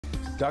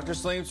Dr.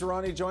 Salim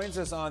Surani joins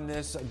us on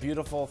this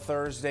beautiful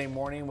Thursday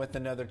morning with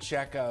another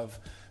check of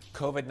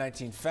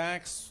COVID-19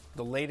 facts,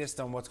 the latest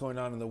on what's going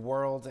on in the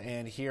world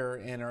and here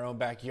in our own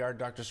backyard.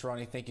 Dr.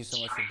 Surani, thank you so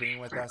much for being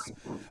with us.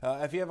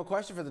 If you have a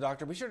question for the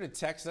doctor, be sure to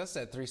text us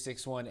at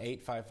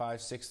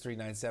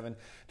 361-855-6397.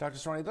 Dr.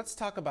 Surani, let's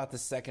talk about the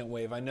second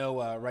wave. I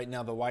know right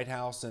now the White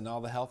House and all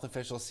the health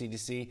officials,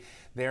 CDC,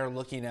 they're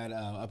looking at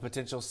a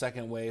potential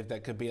second wave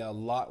that could be a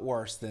lot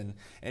worse than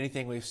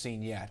anything we've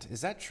seen yet.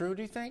 Is that true,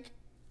 do you think?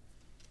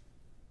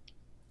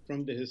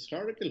 From the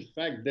historical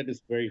fact, that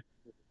is very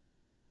true.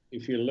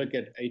 If you look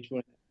at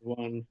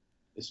H1N1,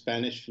 the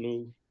Spanish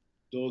flu,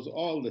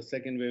 all the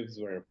second waves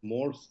were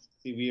more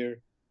severe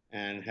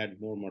and had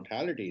more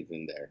mortalities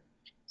in there.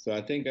 So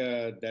I think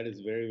that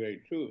is very,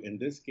 very true. In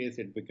this case,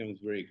 it becomes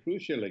very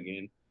crucial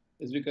again,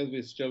 is because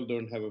we still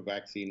don't have a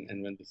vaccine.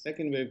 And when the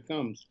second wave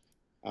comes,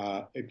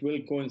 it will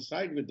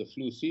coincide with the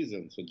flu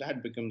season. So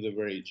that becomes a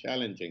very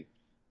challenging.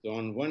 So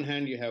on one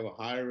hand, you have a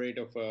higher rate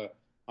of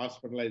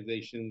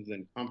hospitalizations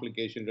and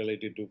complication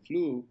related to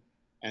flu,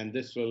 and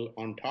this will,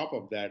 on top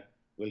of that,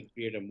 will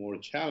create a more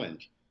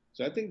challenge.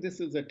 So I think this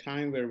is a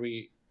time where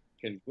we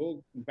can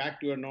go back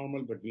to our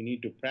normal, but we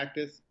need to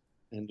practice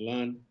and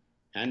learn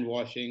hand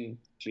washing,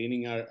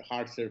 cleaning our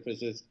hard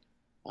surfaces,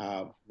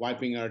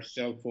 wiping our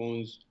cell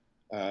phones,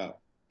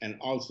 and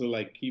also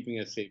like keeping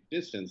a safe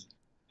distance.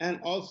 And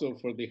also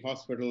for the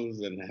hospitals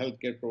and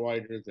healthcare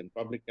providers and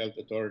public health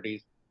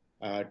authorities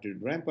to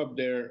ramp up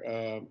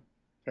their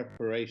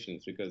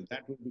preparations, because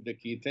that will be the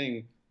key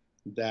thing,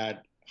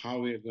 that how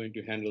we are going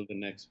to handle the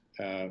next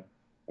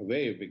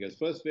wave. Because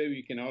first wave,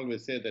 you can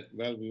always say that,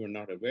 well, we were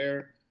not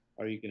aware,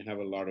 or you can have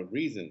a lot of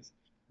reasons.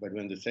 But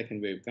when the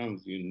second wave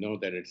comes, you know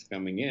that it's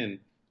coming in.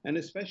 And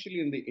especially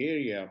in the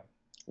area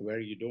where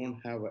you don't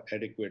have an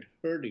adequate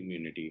herd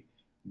immunity,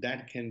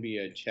 that can be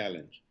a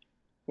challenge.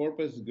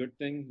 Purpose, good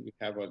thing. We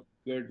have a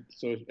good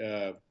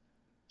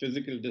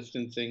physical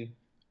distancing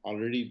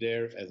already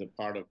there as a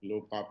part of low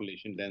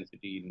population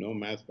density, no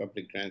mass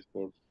public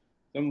transport,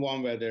 some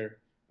warm weather,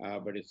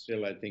 but it's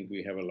still, I think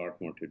we have a lot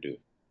more to do.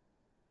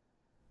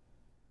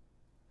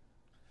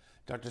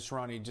 Dr.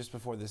 Surani, just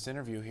before this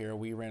interview here,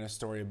 we ran a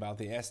story about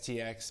the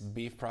STX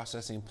beef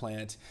processing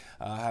plant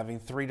having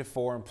 3 to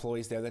 4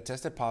 employees there that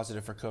tested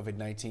positive for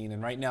COVID-19.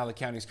 And right now the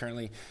county is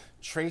currently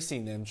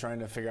tracing them, trying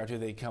to figure out who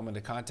they come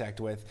into contact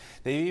with.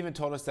 They even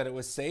told us that it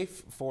was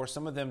safe for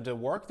some of them to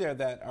work there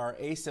that are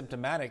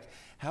asymptomatic.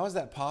 How is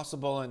that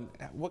possible? And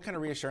what kind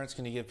of reassurance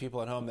can you give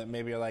people at home that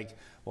maybe are like,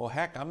 well,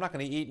 heck, I'm not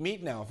going to eat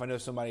meat now if I know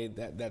somebody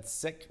that's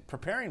sick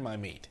preparing my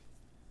meat?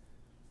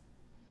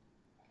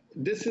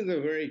 This is a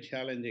very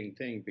challenging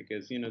thing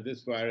because,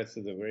 this virus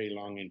is a very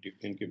long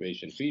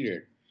incubation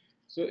period.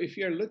 So if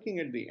you're looking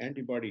at the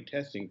antibody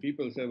testing,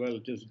 people say, well,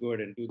 just go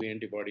ahead and do the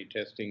antibody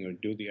testing or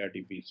do the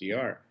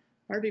RT-PCR.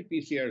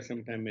 RT-PCR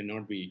sometimes may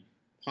not be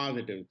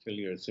positive till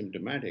you're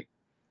symptomatic.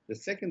 The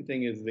second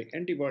thing is the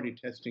antibody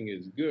testing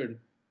is good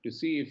to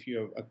see if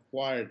you have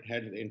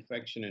had the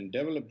infection and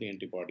developed the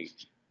antibody.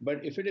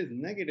 But if it is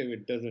negative,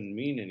 it doesn't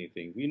mean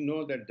anything. We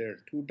know that there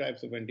are 2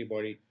 types of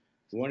antibody.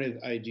 One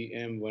is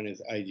IgM, one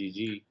is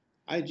IgG.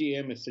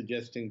 IgM is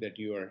suggesting that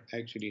you are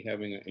actually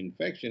having an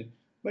infection,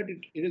 but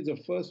it is the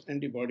first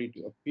antibody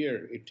to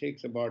appear. It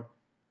takes about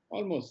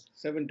almost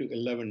 7 to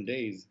 11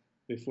 days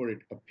before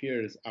it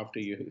appears after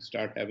you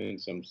start having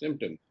some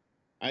symptoms.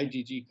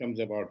 IgG comes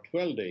about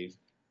 12 days,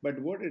 but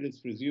what it is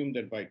presumed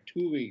that by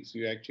 2 weeks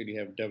you actually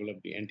have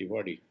developed the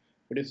antibody.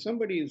 But if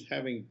somebody is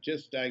having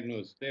just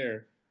diagnosed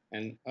there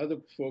and other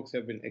folks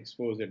have been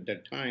exposed at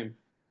that time,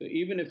 so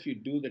even if you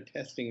do the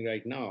testing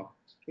right now,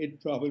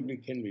 it probably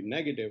can be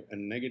negative,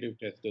 and negative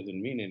test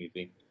doesn't mean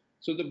anything.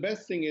 So the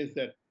best thing is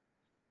that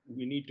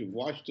we need to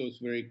watch those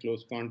very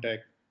close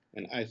contact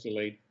and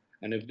isolate.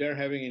 And if they're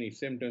having any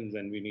symptoms,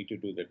 then we need to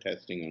do the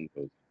testing on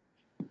those.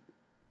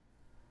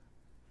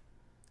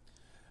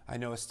 I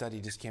know a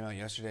study just came out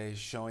yesterday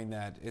showing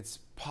that it's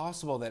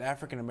possible that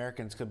African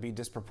Americans could be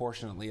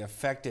disproportionately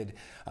affected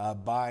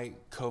by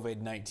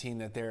COVID-19,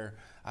 that they're,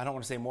 I don't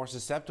want to say more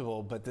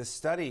susceptible, but this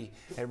study,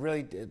 it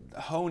really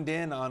honed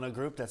in on a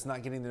group that's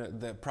not getting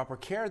the proper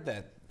care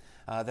that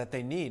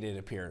they need, it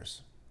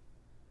appears.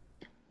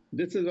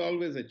 This is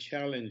always a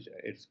challenge.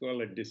 It's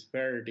called a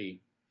disparity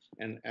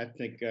in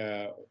ethnic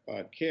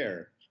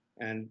care.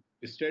 And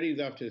studies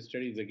after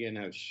studies again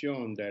have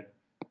shown that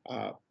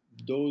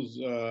those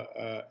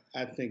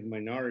ethnic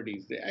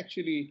minorities, they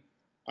actually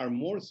are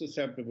more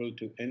susceptible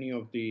to any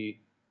of the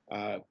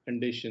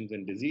conditions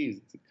and disease.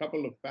 A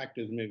couple of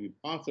factors may be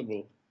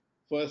possible.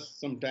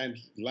 First,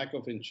 sometimes lack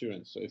of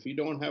insurance. So if you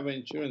don't have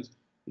insurance,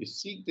 you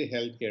seek the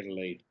healthcare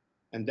late,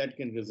 and that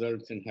can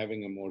result in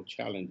having a more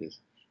challenges.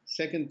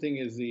 Second thing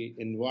is the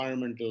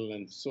environmental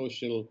and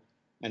social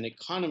and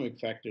economic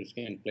factors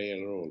can play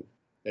a role,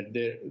 that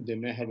they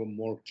may have a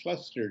more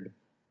clustered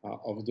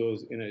of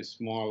those in a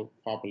small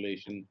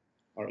population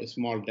or a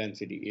small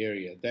density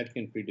area that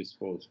can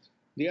predispose.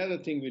 The other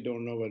thing, we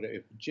don't know whether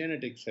if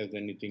genetics has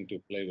anything to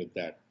play with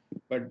that.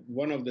 But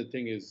one of the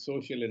things is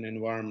social and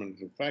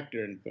environmental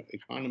factor and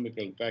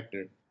economical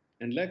factor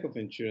and lack of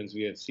insurance,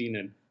 we have seen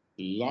a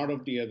lot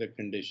of the other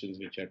conditions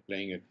which are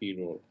playing a key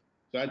role.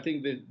 So I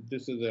think that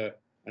this is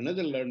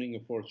another learning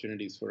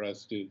opportunities for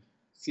us to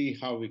see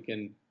how we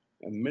can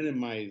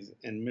minimize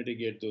and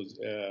mitigate those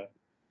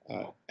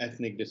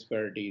ethnic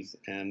disparities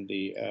and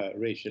the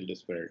racial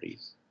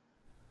disparities.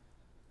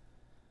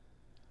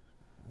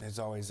 There's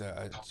always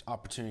an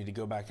opportunity to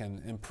go back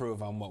and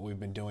improve on what we've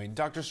been doing.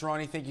 Dr.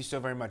 Surani, thank you so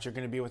very much. You're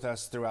going to be with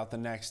us throughout the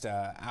next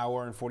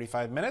hour and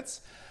 45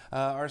 minutes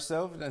or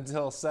so,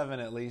 until 7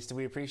 at least.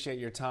 We appreciate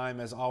your time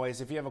as always.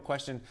 If you have a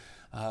question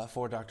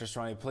for Dr.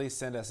 Surani, please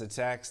send us a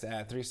text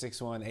at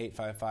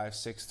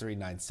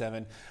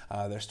 361-855-6397.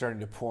 They're starting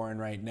to pour in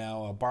right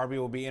now. Barbie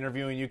will be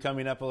interviewing you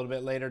coming up a little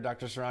bit later.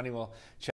 Dr. Surani will check